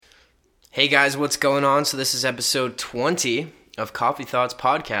Hey guys, what's going on? So this is episode 20 of Coffee Thoughts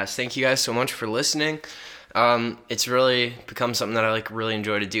Podcast. Thank you guys so much for listening. It's really become something that I really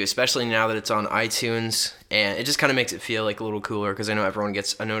enjoy to do, especially now that it's on iTunes, and it just kind of makes it feel like a little cooler because I know everyone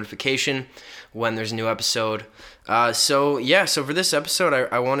gets a notification when there's a new episode. So for this episode,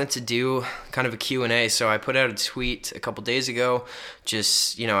 I wanted to do kind of a Q&A. So I put out a tweet a couple days ago,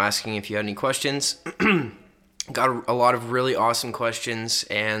 just asking if you had any questions. Got a lot of really awesome questions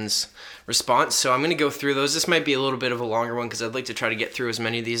and response, so I'm going to go through those. This might be a little bit of a longer one because I'd like to try to get through as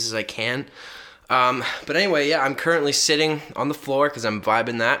many of these as I can. But anyway, I'm currently sitting on the floor because I'm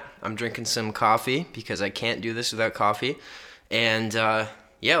vibing that. I'm drinking some coffee because I can't do this without coffee. And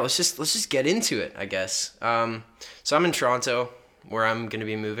let's just get into it, I guess. So I'm in Toronto, where I'm going to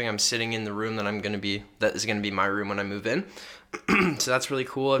be moving. I'm sitting in the room that is going to be my room when I move in. So that's really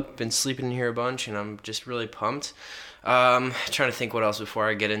cool. I've been sleeping in here a bunch, and I'm just really pumped. Trying to think what else before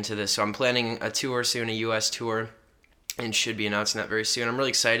I get into this. So I'm planning a tour soon, a U.S. tour, and should be announcing that very soon. I'm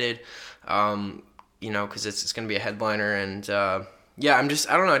really excited, because it's going to be a headliner, and I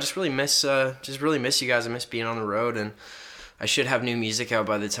just really miss you guys. I miss being on the road, and I should have new music out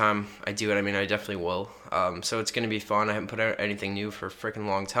by the time I do it. I mean, I definitely will. So it's going to be fun. I haven't put out anything new for a freaking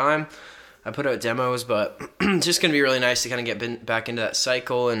long time. I put out demos, but it's just going to be really nice to kind of get back into that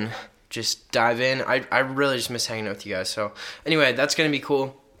cycle and just dive in. I really just miss hanging out with you guys. So anyway, that's going to be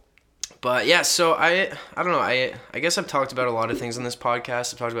cool. But yeah, so I don't know. I guess I've talked about a lot of things on this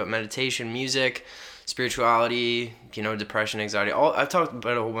podcast. I've talked about meditation, music, spirituality, depression, anxiety. I've talked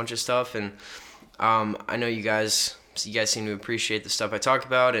about a whole bunch of stuff, and I know you guys seem to appreciate the stuff I talk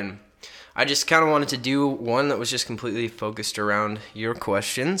about, and I just kind of wanted to do one that was just completely focused around your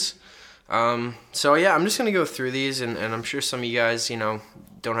questions. I'm just going to go through these, and I'm sure some of you guys,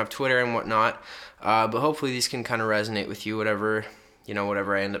 don't have Twitter and whatnot, but hopefully these can kind of resonate with you, whatever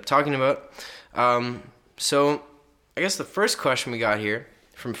I end up talking about. So I guess the first question we got here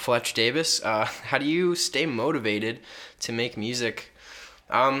from Fletch Davis, how do you stay motivated to make music?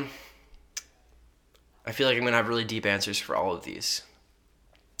 I feel like I'm going to have really deep answers for all of these.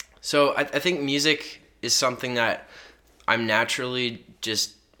 So I think music is something that I'm naturally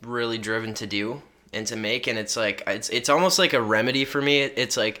just really driven to do and to make, and it's almost like a remedy for me.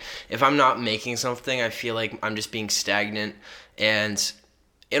 It's like if I'm not making something, I feel like I'm just being stagnant, and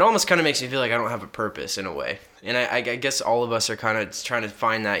it almost kind of makes me feel like I don't have a purpose in a way. And I guess all of us are kind of trying to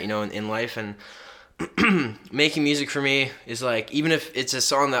find that, in life, and making music for me is like, even if it's a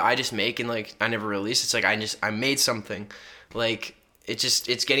song that I just make and like I never release, it's like I made something. Like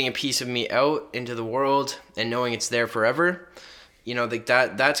it's getting a piece of me out into the world and knowing it's there forever.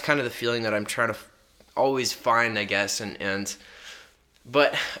 That's kind of the feeling that I'm trying to always find, I guess,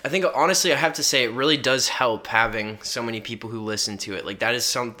 but I think honestly I have to say it really does help having so many people who listen to it. Like that is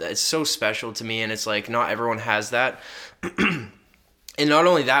something that's so special to me, and it's like not everyone has that. And not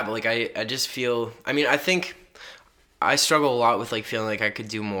only that, but like I just feel, I think I struggle a lot with like feeling like I could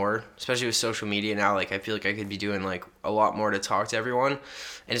do more, especially with social media now. Like I feel like I could be doing like a lot more to talk to everyone,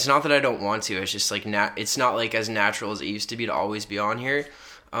 and it's not that I don't want to. It's just like it's not like as natural as it used to be to always be on here.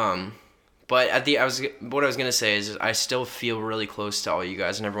 But what I was gonna say is I still feel really close to all you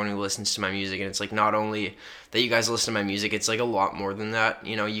guys and everyone who listens to my music, and it's like not only that you guys listen to my music, it's like a lot more than that.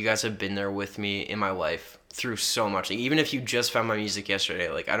 You guys have been there with me in my life through so much. Like, even if you just found my music yesterday,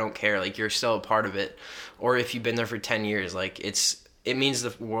 like I don't care. Like you're still a part of it, or if you've been there for 10 years, like it means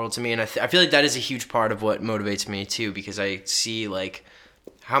the world to me, and I feel like that is a huge part of what motivates me too, because I see like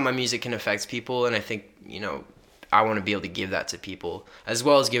how my music can affect people, and I think I want to be able to give that to people as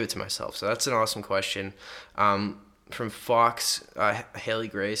well as give it to myself. So that's an awesome question. From Fox, Haley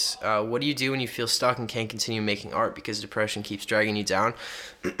Grace, what do you do when you feel stuck and can't continue making art because depression keeps dragging you down?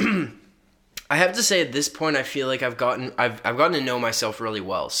 I have to say at this point, I feel like I've gotten to know myself really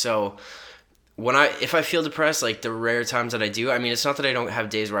well. So if I feel depressed, like the rare times that I do, it's not that I don't have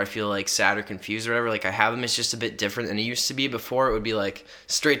days where I feel like sad or confused or whatever. Like I have them. It's just a bit different than it used to be. Before it would be like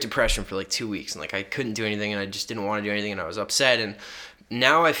straight depression for like 2 weeks, and like I couldn't do anything, and I just didn't want to do anything, and I was upset. And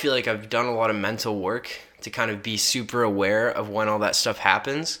now I feel like I've done a lot of mental work to kind of be super aware of when all that stuff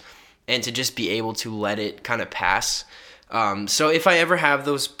happens, and to just be able to let it kind of pass. So if I ever have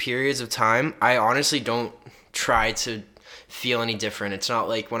those periods of time, I honestly don't try to feel any different. It's not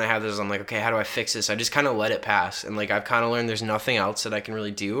like when I have those, I'm like, okay, how do I fix this? I just kind of let it pass. And like I've kind of learned there's nothing else that I can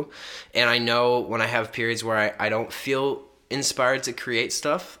really do. And I know when I have periods where I don't feel inspired to create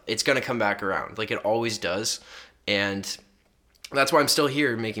stuff, it's going to come back around. Like it always does. And that's why I'm still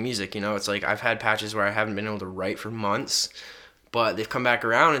here making music. It's like I've had patches where I haven't been able to write for months, but they've come back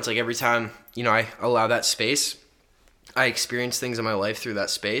around. It's like every time, I allow that space, I experience things in my life through that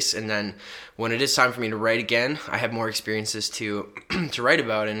space, and then when it is time for me to write again, I have more experiences to to write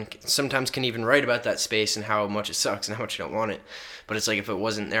about, and sometimes can even write about that space and how much it sucks and how much I don't want it. But it's like if it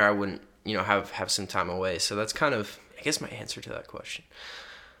wasn't there, I wouldn't, have some time away. So that's kind of, I guess, my answer to that question.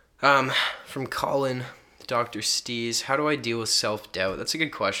 From Colin, Dr. Stees, how do I deal with self-doubt? That's a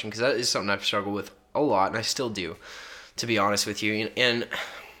good question, because that is something I've struggled with a lot, and I still do, to be honest with you. And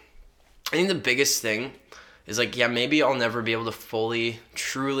I think the biggest thing is like, yeah, maybe I'll never be able to fully,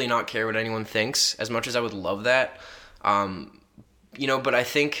 truly not care what anyone thinks, as much as I would love that. But I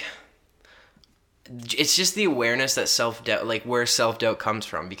think it's just the awareness that self-doubt, like where self-doubt comes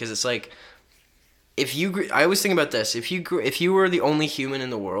from, because it's like, I always think about this, if you were the only human in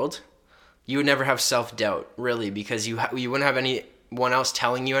the world, you would never have self-doubt, really, because you wouldn't have anyone else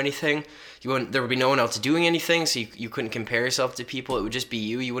telling you anything. There would be no one else doing anything, so you couldn't compare yourself to people. It would just be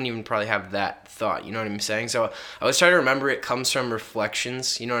you. You wouldn't even probably have that thought, you know what I'm saying? So I always try to remember it comes from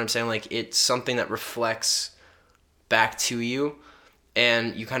reflections, you know what I'm saying? Like, it's something that reflects back to you,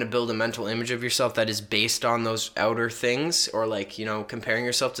 and you kind of build a mental image of yourself that is based on those outer things, or like, comparing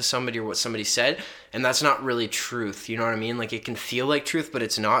yourself to somebody or what somebody said, and that's not really truth, you know what I mean? Like, it can feel like truth, but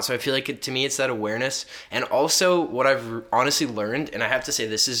it's not. So I feel like to me it's that awareness. And also what I've honestly learned, and I have to say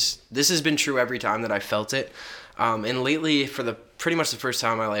this has been true every time that I felt it, and lately, for pretty much the first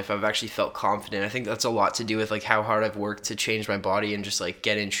time in my life, I've actually felt confident. I think that's a lot to do with like how hard I've worked to change my body and just like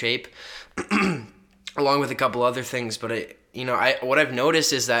get in shape, along with a couple other things. But what I've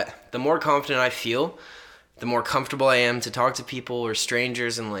noticed is that the more confident I feel, the more comfortable I am to talk to people or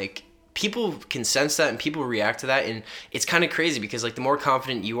strangers, and like people can sense that and people react to that. And it's kind of crazy because like the more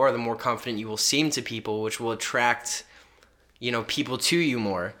confident you are, the more confident you will seem to people, which will attract, people to you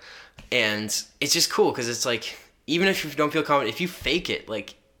more. And it's just cool because it's like, even if you don't feel confident, if you fake it,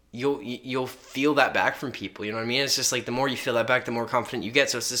 like you'll feel that back from people, you know what I mean? It's just like the more you feel that back, the more confident you get.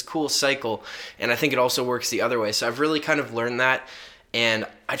 So it's this cool cycle, and I think it also works the other way. So I've really kind of learned that, and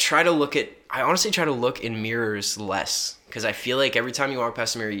I honestly try to look in mirrors less, because I feel like every time you walk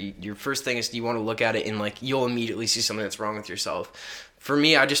past a mirror, your first thing is you want to look at it and like you'll immediately see something that's wrong with yourself. For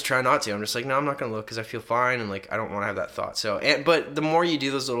me, I just try not to. I'm just like, no, I'm not going to look because I feel fine, and like I don't want to have that thought. But the more you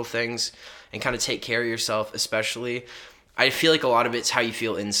do those little things and kind of take care of yourself, especially, I feel like a lot of it's how you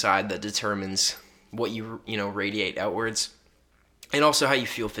feel inside that determines what you radiate outwards, and also how you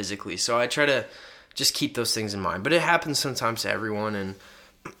feel physically. So I try to just keep those things in mind. But it happens sometimes to everyone, and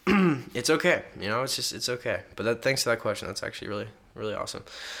it's okay. It's okay. But thanks for that question. That's actually really, really awesome.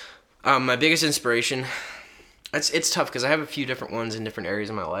 My biggest inspiration, it's tough because I have a few different ones in different areas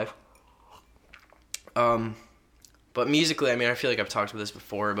of my life. But musically, I feel like I've talked about this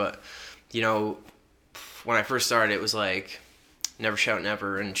before, but when I first started, it was like Never Shout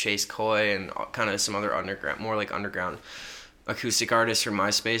Never and Chase Coy and kind of some other underground acoustic artists from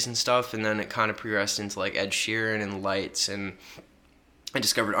MySpace and stuff. And then it kind of progressed into like Ed Sheeran and Lights, and I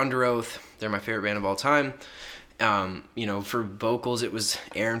discovered Under Oath. They're my favorite band of all time. For vocals, it was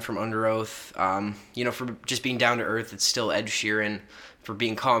Aaron from Under Oath. For just being down to earth, it's still Ed Sheeran. For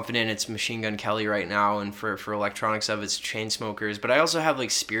being confident, it's Machine Gun Kelly right now. And for electronic stuff, it's Chainsmokers. But I also have like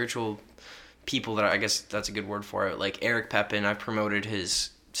spiritual people that I guess that's a good word for it. Like Eric Pepin, I've promoted his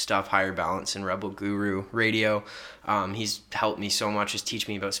stuff, Higher Balance and Rebel Guru Radio. He's helped me so much, just teach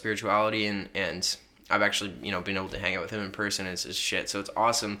me about spirituality, and I've actually, been able to hang out with him in person. It's shit. So it's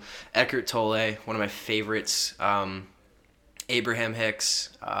awesome. Eckhart Tolle, one of my favorites. Abraham Hicks,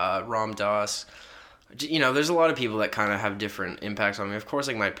 Ram Dass. There's a lot of people that kind of have different impacts on me. Of course,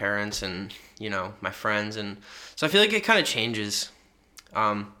 like my parents and, my friends. And so I feel like it kind of changes.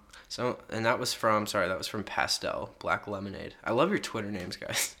 That was from Pastel, Black Lemonade. I love your Twitter names,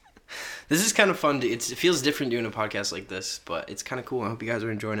 guys. This is kind of fun. It feels different doing a podcast like this, but it's kind of cool. I hope you guys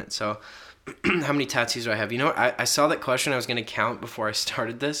are enjoying it. So, how many tattoos do I have? I saw that question. I was going to count before I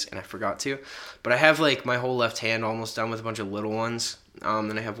started this, and I forgot to. But I have, like, my whole left hand almost done with a bunch of little ones.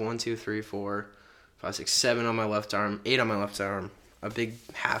 Then I have 1, 2, 3, 4, 5, 6, 7 on my left arm, 8 on my left arm, a big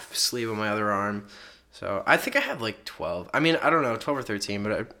half sleeve on my other arm. So, I think I have, like, 12. I don't know, 12 or 13,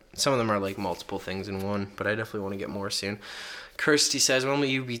 but some of them are like multiple things in one, but I definitely want to get more soon. Kirsty says, when will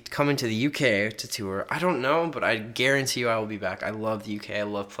you be coming to the UK to tour? I don't know, but I guarantee you I will be back. I love the UK. I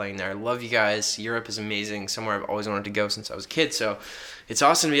love playing there. I love you guys. Europe is amazing. Somewhere I've always wanted to go since I was a kid. So it's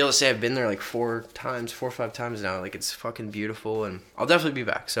awesome to be able to say I've been there like 4 or 5 times now. Like, it's fucking beautiful, and I'll definitely be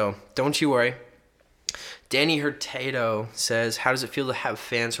back. So don't you worry. Danny Hurtado says, how does it feel to have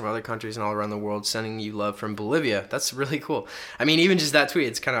fans from other countries and all around the world sending you love from Bolivia? That's really cool. Even just that tweet,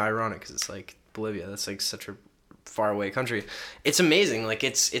 it's kind of ironic because it's like Bolivia. That's like such a far away country. It's amazing. Like,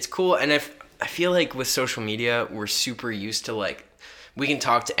 it's cool. And if I feel like with social media, we're super used to like, we can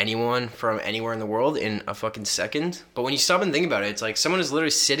talk to anyone from anywhere in the world in a fucking second. But when you stop and think about it, it's like someone is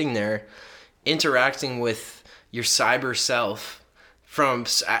literally sitting there interacting with your cyber self from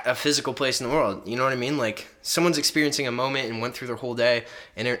a physical place in the world. You know what I mean? Like someone's experiencing a moment and went through their whole day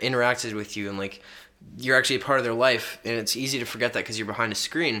and interacted with you, and like you're actually a part of their life, and it's easy to forget that because you're behind a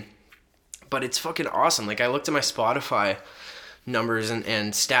screen. But it's fucking awesome. Like I looked at my Spotify numbers and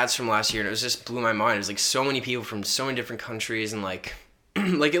stats from last year, and it was just blew my mind. It was like so many people from so many different countries, and like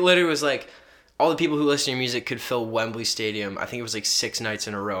like it literally was like all the people who listen to your music could fill Wembley Stadium. I think it was like 6 nights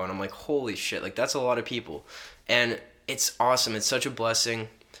in a row, and I'm like, holy shit, like that's a lot of people. And it's awesome. It's such a blessing,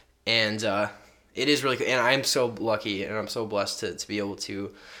 and it is really cool. And I'm so lucky and I'm so blessed to be able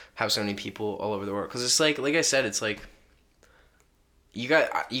to have so many people all over the world, because it's like I said, it's like you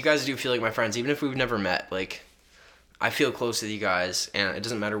guys do feel like my friends, even if we've never met. Like I feel close to you guys, and it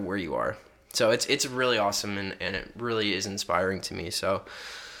doesn't matter where you are. So it's really awesome, and it really is inspiring to me. So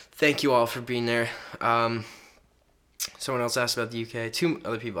thank you all for being there. Someone else asked about the UK. 2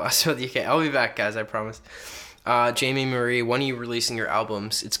 other people asked about the UK. I'll be back, guys, I promise. Jamie Marie, when are you releasing your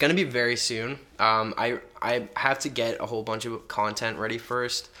albums? It's going to be very soon. I have to get a whole bunch of content ready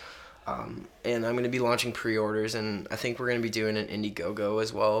first. And I'm going to be launching pre-orders, and I think we're going to be doing an Indiegogo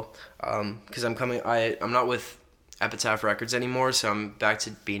as well. Because I'm not with Epitaph Records anymore, so I'm back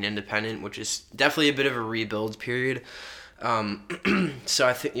to being independent, which is definitely a bit of a rebuild period. So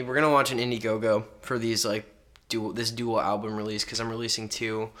I think we're gonna launch an Indiegogo for these this dual album release, because I'm releasing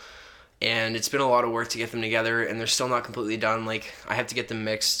 2, and it's been a lot of work to get them together, and they're still not completely done. Like I have to get them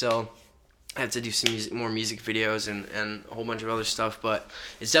mixed still. I have to do some more music videos and a whole bunch of other stuff, but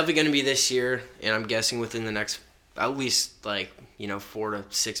it's definitely gonna be this year, and I'm guessing within the next at least 4 to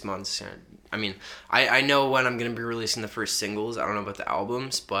 6 months. I mean, I know when I'm going to be releasing the first singles. I don't know about the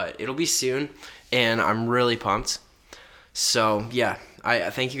albums, but it'll be soon, and I'm really pumped. So, yeah, I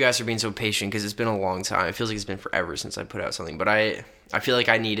thank you guys for being so patient, because it's been a long time. It feels like it's been forever since I put out something, but I feel like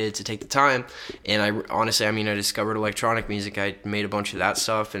I needed to take the time, and I discovered electronic music. I made a bunch of that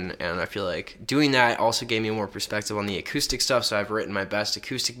stuff, and I feel like doing that also gave me more perspective on the acoustic stuff, so I've written my best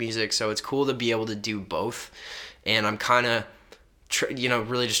acoustic music, so it's cool to be able to do both, and I'm kind of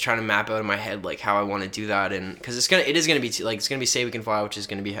really just trying to map out in my head like how I want to do that, and because it's gonna be Say We Can Fly, which is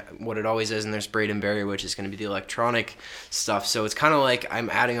gonna be what it always is, and there's Braid and Berry, which is gonna be the electronic stuff. So it's kind of like I'm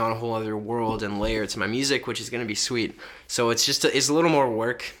adding on a whole other world and layer to my music, which is gonna be sweet. So it's just it's a little more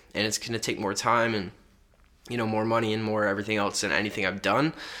work, and it's gonna take more time and more money and more everything else than anything I've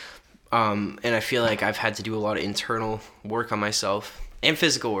done. And I feel like I've had to do a lot of internal work on myself and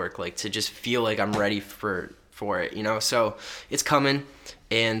physical work, like to just feel like I'm ready for it, so it's coming,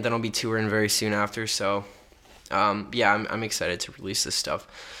 and then I'll be touring very soon after, so yeah, I'm excited to release this stuff.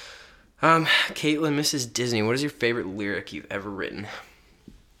 Caitlin, Mrs. Disney, what is your favorite lyric you've ever written?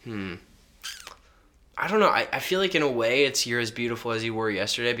 I don't know, I feel like in a way it's "You're as beautiful as you were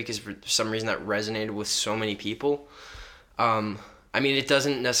yesterday," because for some reason that resonated with so many people. I mean, it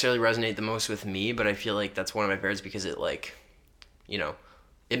doesn't necessarily resonate the most with me, but I feel like that's one of my favorites because it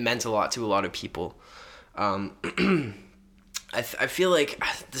it meant a lot to a lot of people. I feel like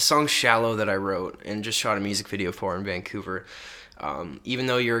the song "Shallow" that I wrote and just shot a music video for in Vancouver, even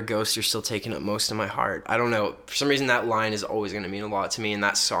though you're a ghost, you're still taking up most of my heart. I don't know, for some reason that line is always going to mean a lot to me, and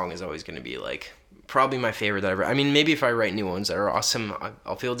that song is always going to be probably my favorite that I've written. I mean, maybe if I write new ones that are awesome,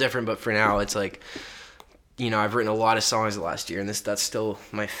 I'll feel different, but for now it's I've written a lot of songs the last year, and that's still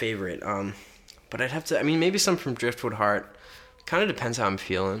my favorite. But I'd have to, maybe some from Driftwood Heart. Kind of depends how I'm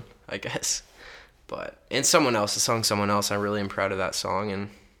feeling, I guess. And the song Someone Else, I really am proud of that song, and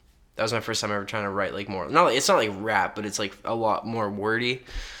that was my first time ever trying to write more, it's not like rap, but it's a lot more wordy,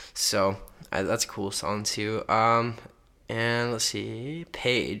 so that's a cool song too. And let's see,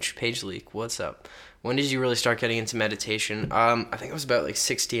 Paige Leak, what's up? When did you really start getting into meditation? I think I was about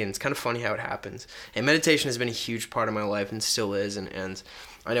 16. It's kind of funny how it happens, and meditation has been a huge part of my life and still is, and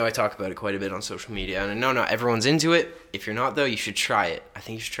I know I talk about it quite a bit on social media, and I know not everyone's into it. If you're not, though, you should try it. I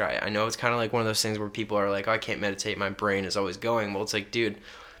think you should try it. I know it's kind of like one of those things where people are like, oh, I can't meditate, my brain is always going. Well, it's like, dude,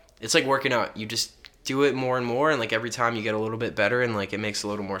 it's like working out. You just do it more and more, and every time you get a little bit better, and it makes a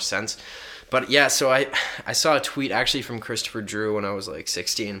little more sense. But yeah, so I saw a tweet actually from Christopher Drew when I was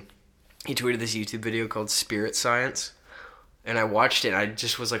 16. He tweeted this YouTube video called Spirit Science, and I watched it, and I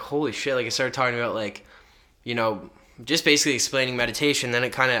just was like, holy shit. I started talking about just basically explaining meditation. Then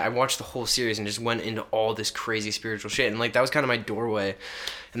I watched the whole series and just went into all this crazy spiritual shit, and that was kind of my doorway.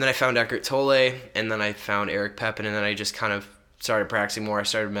 And then I found Eckhart Tolle, and then I found Eric Pepin, and then I just kind of started practicing more, I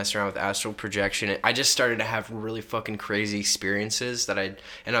started messing around with astral projection. I just started to have really fucking crazy experiences and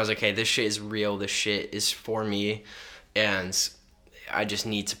I was like, hey, this shit is real. This shit is for me, and I just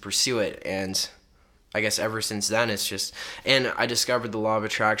need to pursue it. And I guess ever since then, it's just, and I discovered the law of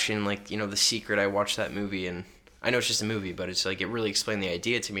attraction, like, The Secret. I watched that movie, and I know it's just a movie, but it's like, it really explained the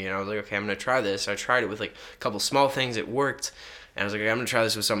idea to me, and I was like, okay, I'm going to try this. I tried it with like a couple small things, it worked, and I was like, okay, I'm going to try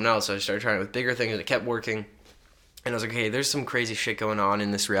this with something else. So I started trying it with bigger things, and it kept working, and I was like, hey, there's some crazy shit going on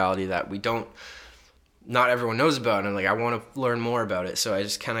in this reality that not everyone knows about, and I'm like, I want to learn more about it. So I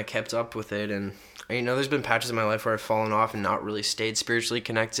just kind of kept up with it, and there's been patches in my life where I've fallen off and not really stayed spiritually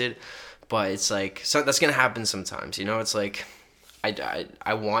connected, but it's like, so that's going to happen sometimes, it's like,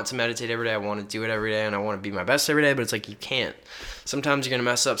 I want to meditate every day, I want to do it every day, and I want to be my best every day, but it's like, you can't. Sometimes you're going to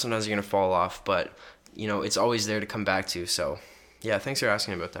mess up, sometimes you're going to fall off, but, it's always there to come back to. So, yeah, thanks for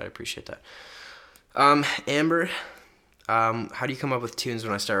asking about that, I appreciate that. Amber, how do you come up with tunes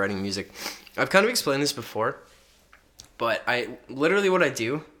when I start writing music? I've kind of explained this before, but what I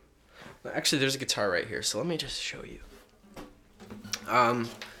do, actually there's a guitar right here, so let me just show you.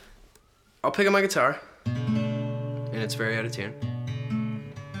 I'll pick up my guitar, and it's very out of tune,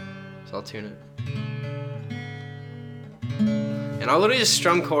 so I'll tune it, and I'll literally just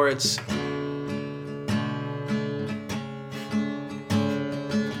strum chords,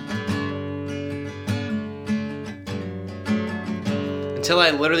 until I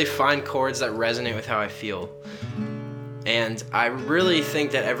literally find chords that resonate with how I feel. And I really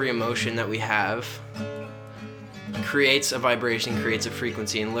think that every emotion that we have creates a vibration, creates a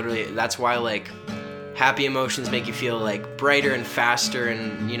frequency, and literally that's why like happy emotions make you feel like brighter and faster,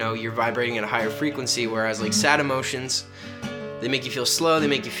 and you're vibrating at a higher frequency, whereas like sad emotions, they make you feel slow, they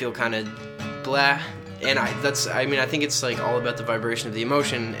make you feel kind of blah. And I think it's like all about the vibration of the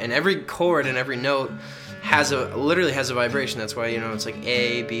emotion, and every chord and every note literally has a vibration. That's why it's like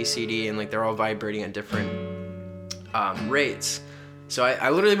A, B, C, D, and like they're all vibrating at different rates. So I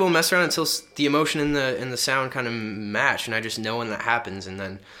literally will mess around until the emotion and the sound kind of match, and I just know when that happens, and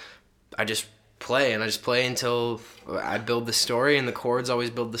then I just play until I build the story, and the chords always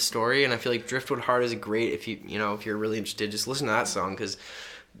build the story. And I feel like Driftwood Heart is great if you're really interested, just listen to that song, because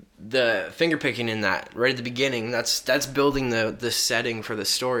the finger picking in that right at the beginning, that's building the setting for the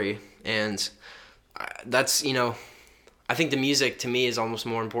story, and that's I think the music to me is almost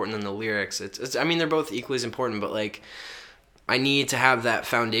more important than the lyrics. They're both equally as important, but like I need to have that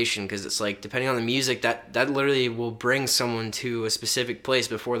foundation, because it's like, depending on the music, that literally will bring someone to a specific place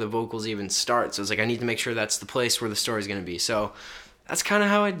before the vocals even start. So it's like, I need to make sure that's the place where the story's going to be. So that's kind of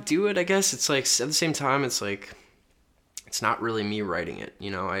how I do it, I guess. It's like, at the same time, it's like, it's not really me writing it.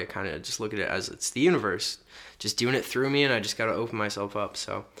 I kind of just look at it as it's the universe just doing it through me, and I just got to open myself up.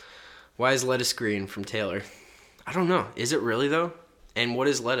 So why is lettuce green from Taylor? I don't know. Is it really, though? And what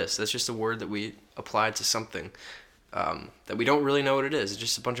is lettuce? That's just a word that we apply to something that we don't really know what it is. It's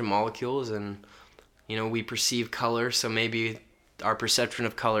just a bunch of molecules, and we perceive color, so maybe our perception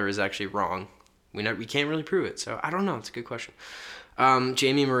of color is actually wrong. We can't really prove it, so I don't know. It's a good question.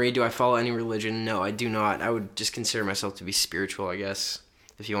 Jamie Marie, do I follow any religion? No, I do not. I would just consider myself to be spiritual, I guess,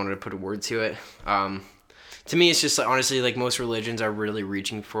 if you wanted to put a word to it. To me, it's just like, honestly, like, most religions are really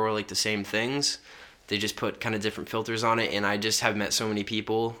reaching for like the same things. They just put kind of different filters on it, and I just have met so many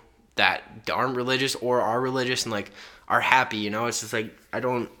people that aren't religious or are religious and like are happy. It's just like,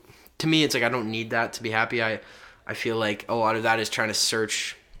 to me, it's like, I don't need that to be happy. I feel like a lot of that is trying to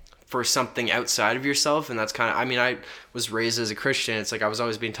search for something outside of yourself, and that's kind of, I was raised as a Christian. It's like I was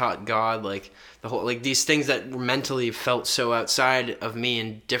always being taught God, like the whole, like these things that mentally felt so outside of me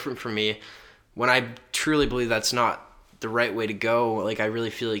and different from me, when I truly believe that's not the right way to go. Like, I really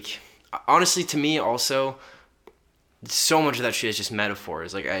feel like, honestly, to me also, so much of that shit is just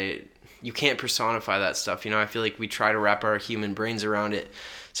metaphors. Like, you can't personify that stuff. I feel like we try to wrap our human brains around it,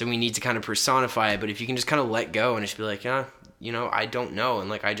 so we need to kind of personify it. But if you can just kind of let go and just be like, yeah, I don't know, and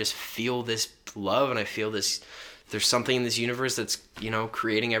like, I just feel this love, and I feel this, there's something in this universe that's,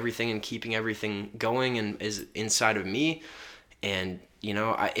 creating everything and keeping everything going and is inside of me. And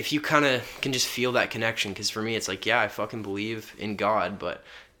if you kind of can just feel that connection, because for me, it's like, yeah, I fucking believe in God, but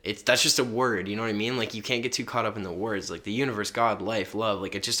that's just a word, you know what I mean? Like, you can't get too caught up in the words, like the universe, God, life, love,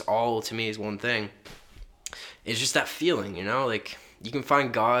 like, it just all to me is one thing. It's just that feeling, like, you can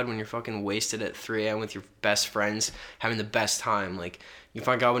find God when you're fucking wasted at 3 a.m. with your best friends, having the best time. Like, you can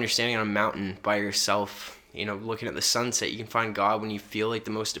find God when you're standing on a mountain by yourself, looking at the sunset. You can find God when you feel like the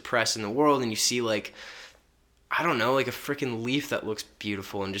most depressed in the world, and you see, like, I don't know, like a freaking leaf that looks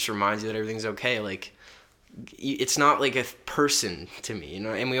beautiful and just reminds you that everything's okay. Like, it's not like a person to me,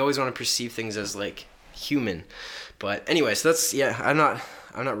 and we always want to perceive things as like human. But anyway, so that's, yeah, I'm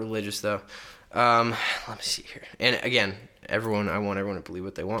not religious though. Let me see here. And again, I want everyone to believe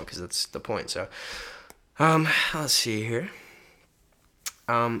what they want, because that's the point. So, let's see here.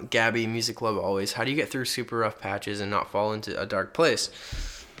 Gabby, music love always. How do you get through super rough patches and not fall into a dark place?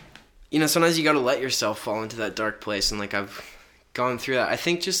 Sometimes you got to let yourself fall into that dark place, and like I've gone through that. I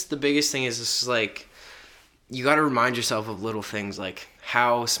think just the biggest thing is just like you got to remind yourself of little things, like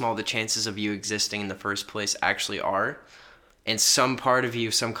how small the chances of you existing in the first place actually are. And some part of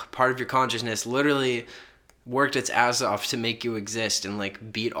your consciousness literally worked its ass off to make you exist and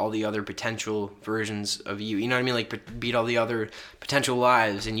like beat all the other potential versions of you. You know what I mean? Like beat all the other potential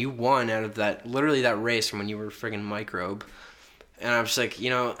lives, and you won out of that, literally that race from when you were a friggin' microbe. And I'm just like,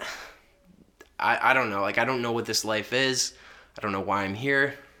 I don't know. Like, I don't know what this life is. I don't know why I'm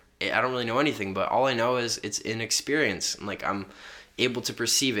here. I don't really know anything, but all I know is it's an experience. And like, I'm able to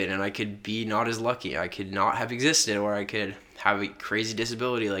perceive it, and I could be not as lucky. I could not have existed, or I could have a crazy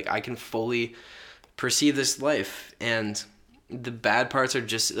disability. Like, I can fully perceive this life, and the bad parts are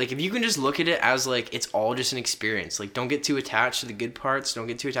just like, if you can just look at it as like it's all just an experience, like don't get too attached to the good parts, don't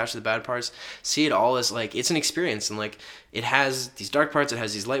get too attached to the bad parts, see it all as like it's an experience, and like it has these dark parts, it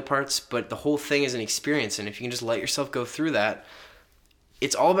has these light parts, but the whole thing is an experience. And if you can just let yourself go through that,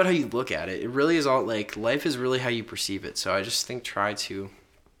 it's all about how you look at it. It really is all, like, life is really how you perceive it. So I just think try to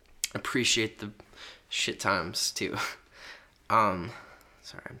appreciate the shit times too.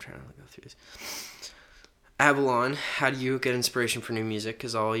 Sorry, I'm trying to go through this. Avalon, how do you get inspiration for new music?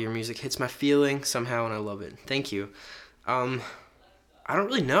 Because all your music hits my feeling somehow, and I love it. Thank you. I don't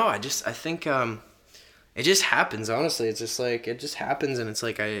really know. I think it just happens, honestly. It's just like, it just happens, and it's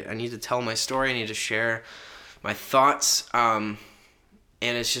like I need to tell my story. I need to share my thoughts. And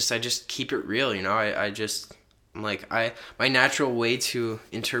it's just, I just keep it real, my natural way to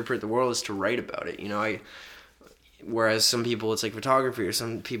interpret the world is to write about it, whereas some people it's like photography, or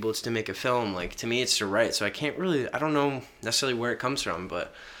some people it's to make a film. Like, to me it's to write, so I don't know necessarily where it comes from,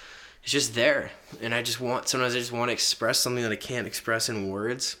 but it's just there. And sometimes I just want to express something that I can't express in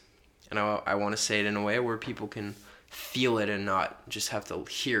words, and I want to say it in a way where people can feel it and not just have to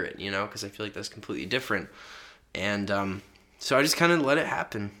hear it, because I feel like that's completely different. And so I just kind of let it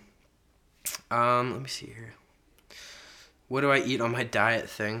happen. Let me see here. What do I eat on my diet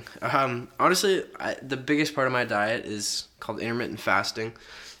thing? Honestly, the biggest part of my diet is called intermittent fasting.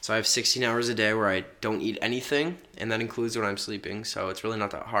 So I have 16 hours a day where I don't eat anything, and that includes when I'm sleeping. So it's really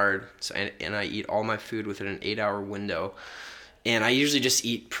not that hard. And I eat all my food within an 8-hour window. And I usually just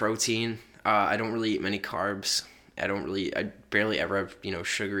eat protein. I don't really eat many carbs. I barely ever have,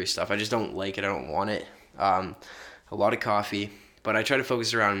 sugary stuff. I just don't like it. I don't want it. A lot of coffee, but I try to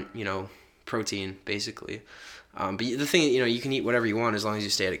focus around, protein, basically. But the thing, you can eat whatever you want as long as you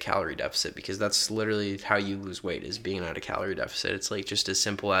stay at a calorie deficit, because that's literally how you lose weight, is being at a calorie deficit. It's like just as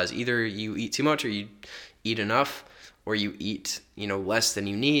simple as either you eat too much or you eat enough, or you eat, less than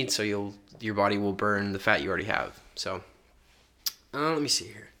you need, so your body will burn the fat you already have. So, let me see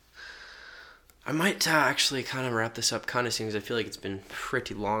here. I might actually kind of wrap this up kind of soon, because I feel like it's been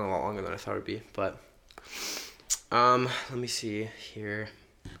pretty long, a lot longer than I thought it would be, but let me see here.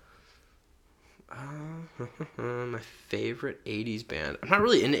 My favorite 80s band. I'm not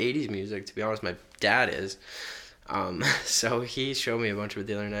really into 80s music, to be honest. My dad is. So he showed me a bunch of it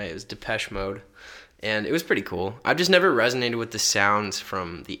the other night. It was Depeche Mode, and it was pretty cool. I've just never resonated with the sounds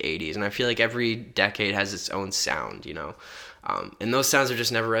from the 80s, and I feel like every decade has its own sound, and those sounds have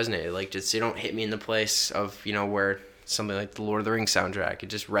just never resonated. Like, just, they don't hit me in the place of, where something like the Lord of the Rings soundtrack, it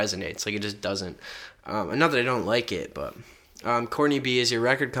just resonates. Like, it just doesn't. Not that I don't like it, but Courtney B, is your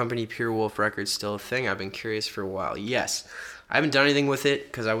record company Pure Wolf Records still a thing? I've been curious for a while. Yes. I haven't done anything with it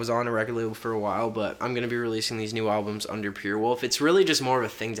because I was on a record label for a while, but I'm going to be releasing these new albums under Pure Wolf. It's really just more of a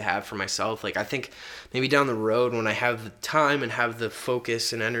thing to have for myself. Like, I think maybe down the road when I have the time and have the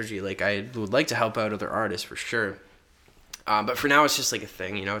focus and energy, like, I would like to help out other artists for sure. But for now, it's just like a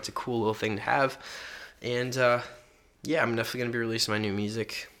thing, it's a cool little thing to have. And yeah, I'm definitely going to be releasing my new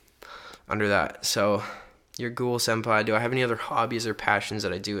music under that. So, your Ghoul Senpai, do I have any other hobbies or passions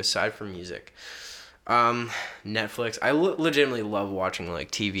that I do aside from music? Netflix. I legitimately love watching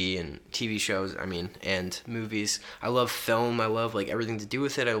like TV shows, and movies. I love film. I love like everything to do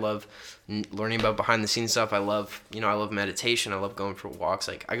with it. I love learning about behind the scenes stuff. I love meditation. I love going for walks.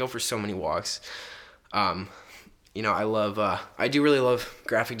 Like, I go for so many walks. I do really love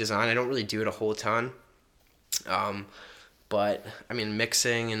graphic design. I don't really do it a whole ton. But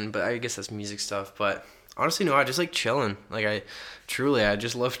mixing but I guess that's music stuff, but honestly, no, I just like chilling. Like, I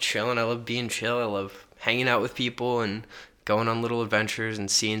just love chilling. I love being chill. I love hanging out with people and going on little adventures and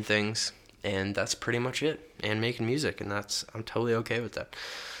seeing things. And that's pretty much it. And making music, and I'm totally okay with that.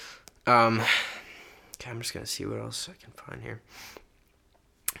 Okay, I'm just gonna see what else I can find here.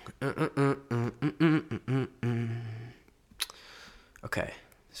 Okay,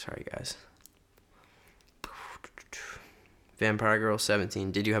 sorry guys. Vampire Girl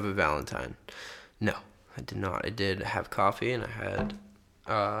 17. Did you have a Valentine? No, I did not. I did have coffee, and I had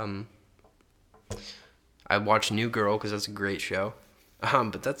I watched New Girl because that's a great show.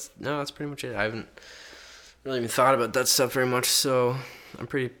 But that's pretty much it. I haven't really even thought about that stuff very much, so I'm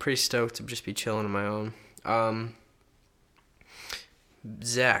pretty stoked to just be chilling on my own.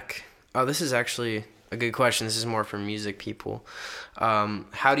 Zach, this is actually a good question. This is more for music people.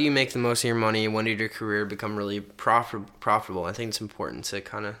 How do you make the most of your money? When did your career become really profitable? I think it's important to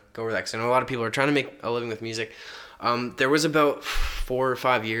kind of go over that, because I know a lot of people are trying to make a living with music. There was about 4 or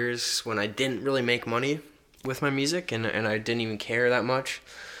 5 years when I didn't really make money with my music, and I didn't even care that much.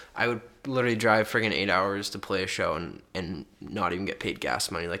 I would literally drive friggin' 8 hours to play a show and not even get paid gas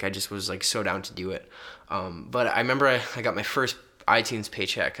money. Like, I just was like so down to do it. But I remember I got my first iTunes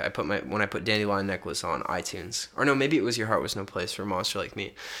paycheck. When I put Dandelion Necklace on iTunes, or no, maybe it was Your Heart Was No Place for a Monster Like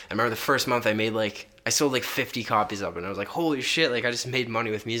Me. I remember the first month I sold like 50 copies of it, and I was like, holy shit, like I just made money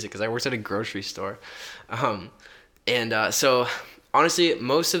with music, because I worked at a grocery store. So honestly,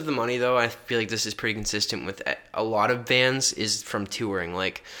 most of the money, though, I feel like this is pretty consistent with a lot of bands, is from touring.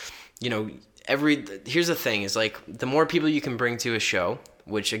 Like, here's the thing, is like, the more people you can bring to a show,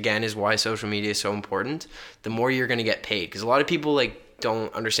 which again is why social media is so important, the more you're going to get paid. Because a lot of people like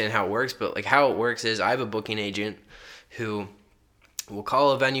don't understand how it works, but like how it works is, I have a booking agent who will call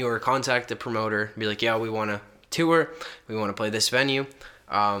a venue or contact the promoter and be like, yeah, we want to tour, we want to play this venue,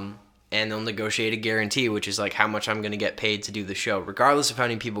 and they'll negotiate a guarantee, which is like how much I'm going to get paid to do the show. Regardless of how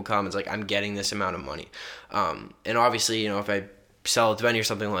many people come, it's like, I'm getting this amount of money. And obviously, if I sell at the venue or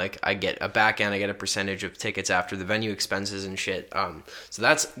something, like, I get a back end, I get a percentage of tickets after the venue expenses and shit. So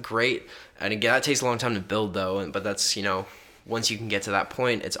that's great. And again, that takes a long time to build, though. But that's, once you can get to that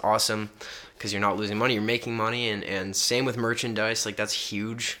point, it's awesome, because you're not losing money, you're making money. And same with merchandise, like, that's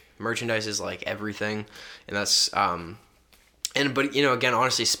huge. Merchandise is like everything. And that's, but again,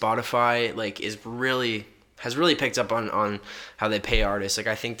 honestly, Spotify, like, has really picked up on how they pay artists. Like,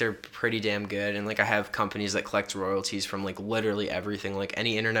 I think they're pretty damn good. And like, I have companies that collect royalties from like literally everything, like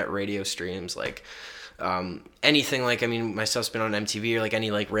any internet radio streams, like anything. Like, I mean, my stuff's been on MTV or like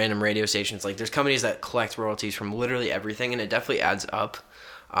any like random radio stations. Like, there's companies that collect royalties from literally everything, and it definitely adds up.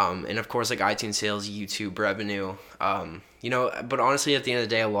 And of course, like iTunes sales, YouTube revenue, but honestly, at the end of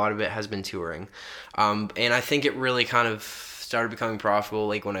the day, a lot of it has been touring. And I think it really kind of started becoming profitable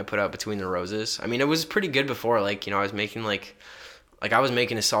like when I put out Between the Roses. I mean, it was pretty good before. Like, I was making I was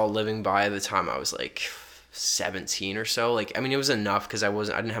making a solid living by the time I was like 17 or so. Like, I mean, it was enough, because I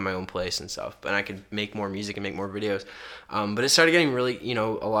didn't have my own place and stuff, but I could make more music and make more videos. But it started getting really,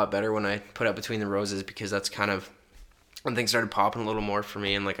 a lot better when I put out Between the Roses, because that's kind of when things started popping a little more for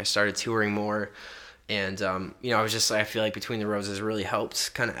me, and like I started touring more. And, I feel like Between the Roses really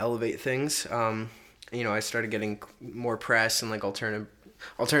helped kind of elevate things. I started getting more press and like alternative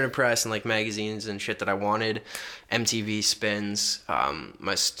press and like magazines and shit that I wanted, MTV spins.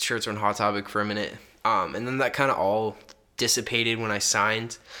 My shirts were on Hot Topic for a minute, and then that kind of all dissipated when I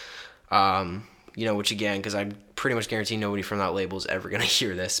signed. Which again, because I pretty much guarantee nobody from that label is ever gonna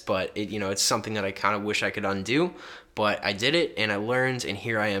hear this, but it's something that I kind of wish I could undo, but I did it and I learned, and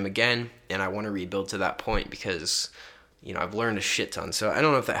here I am again, and I want to rebuild to that point, because I've learned a shit ton. So I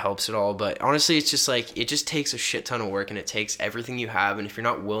don't know if that helps at all, but honestly, it's just like, it just takes a shit ton of work, and it takes everything you have. And if you're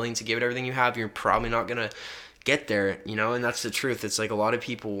not willing to give it everything you have, you're probably not going to get there, and that's the truth. It's like, a lot of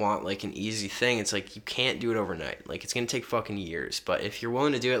people want like an easy thing. It's like, you can't do it overnight. Like, it's going to take fucking years. But if you're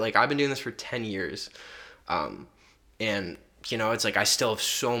willing to do it, like, I've been doing this for 10 years. And it's like, I still have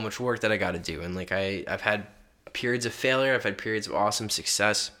so much work that I got to do. And like, I've had periods of failure. I've had periods of awesome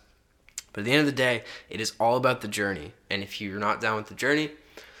success. But at the end of the day, it is all about the journey. And if you're not down with the journey,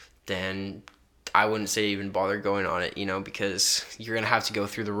 then I wouldn't say even bother going on it, because you're going to have to go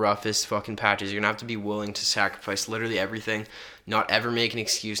through the roughest fucking patches. You're going to have to be willing to sacrifice literally everything, not ever make an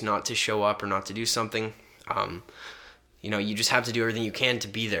excuse not to show up or not to do something. You just have to do everything you can to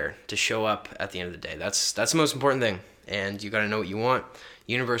be there, to show up at the end of the day. That's the most important thing. And you got to know what you want.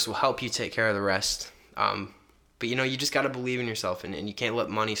 The universe will help you take care of the rest. But you just got to believe in yourself, and you can't let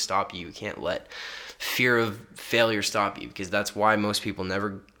money stop you. You can't let fear of failure stop you, because that's why most people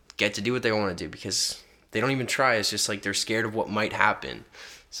never get to do what they want to do, because they don't even try. It's just like they're scared of what might happen,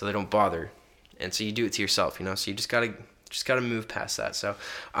 so they don't bother. And so you do it to yourself, so you just gotta move past that. So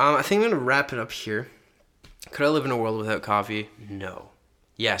I think I'm gonna wrap it up here. Could I live in a world without coffee? No.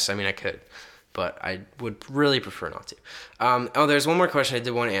 Yes, I mean I could, but I would really prefer not to. There's one more question I did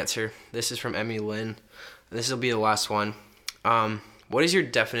want to answer. This is from Emmy Lynn. This will be the last one. What is your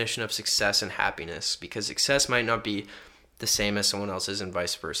definition of success and happiness? Because success might not be the same as someone else's and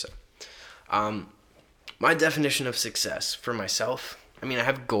vice versa. My definition of success for myself, I mean, I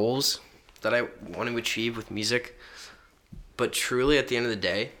have goals that I want to achieve with music, but truly at the end of the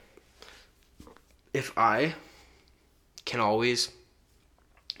day, if I can always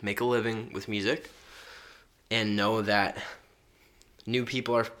make a living with music and know that new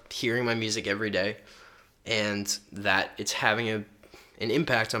people are hearing my music every day and that it's having an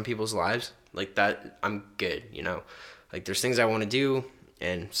impact on people's lives, like that, I'm good, you know? Like there's things I want to do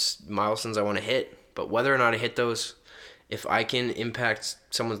and milestones I want to hit, but whether or not I hit those, if I can impact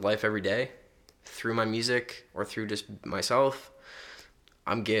someone's life every day through my music or through just myself,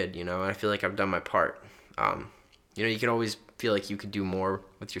 I'm good, you know? I feel like I've done my part. You know, you can always feel like you could do more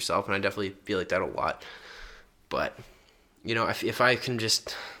with yourself, and I definitely feel like that a lot. But, you know, if I can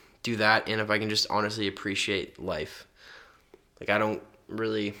just do that, and if I can just honestly appreciate life, like I don't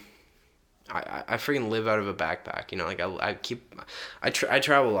really, I freaking live out of a backpack, you know, like I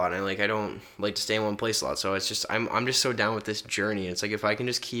travel a lot, and I don't like to stay in one place a lot, so it's just, I'm just so down with this journey. It's like if I can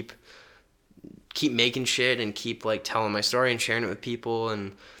just keep making shit and keep like telling my story and sharing it with people,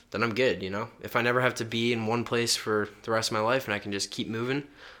 and then I'm good, you know? If I never have to be in one place for the rest of my life and I can just keep moving,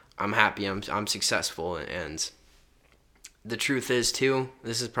 I'm happy, I'm successful. And the truth is too,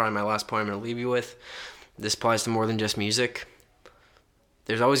 this is probably my last point I'm going to leave you with. This applies to more than just music.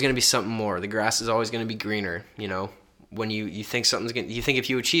 There's always going to be something more. The grass is always going to be greener, you know? When you think you think if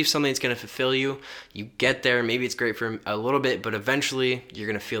you achieve something, it's going to fulfill you. You get there, maybe it's great for a little bit, but eventually you're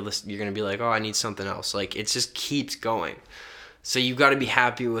going to feel this, you're going to be like, oh, I need something else. Like it just keeps going. So you got to be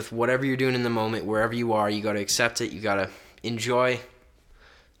happy with whatever you're doing in the moment, wherever you are. You got to accept it. You got to enjoy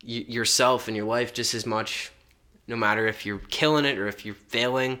yourself and your life just as much, no matter if you're killing it or if you're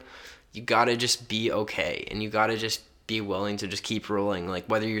failing. You got to just be okay, and you got to just be willing to just keep rolling. Like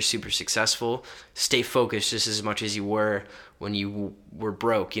whether you're super successful, stay focused just as much as you were when you were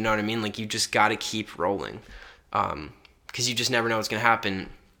broke. You know what I mean? Like you just got to keep rolling, because you just never know what's going to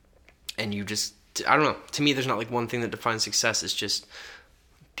happen, and you just, I don't know. To me, there's not like one thing that defines success. It's just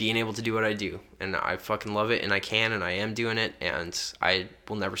being able to do what I do. And I fucking love it, and I can, and I am doing it, and I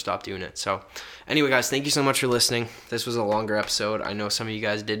will never stop doing it. So anyway, guys, thank you so much for listening. This was a longer episode. I know some of you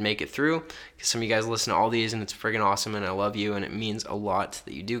guys did make it through, because some of you guys listen to all these, and it's friggin' awesome, and I love you, and it means a lot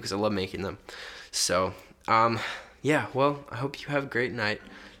that you do, because I love making them. So, yeah, well, I hope you have a great night,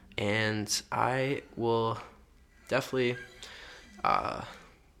 and I will definitely,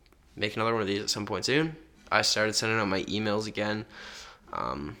 make another one of these at some point soon. I started sending out my emails again,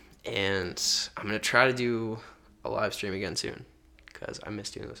 and I'm going to try to do a live stream again soon, because I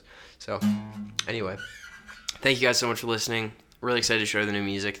miss doing this. So, anyway, thank you guys so much for listening. Really excited to share the new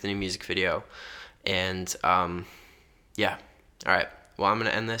music video, and, yeah. Alright, well, I'm going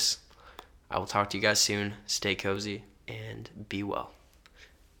to end this. I will talk to you guys soon. Stay cozy, and be well.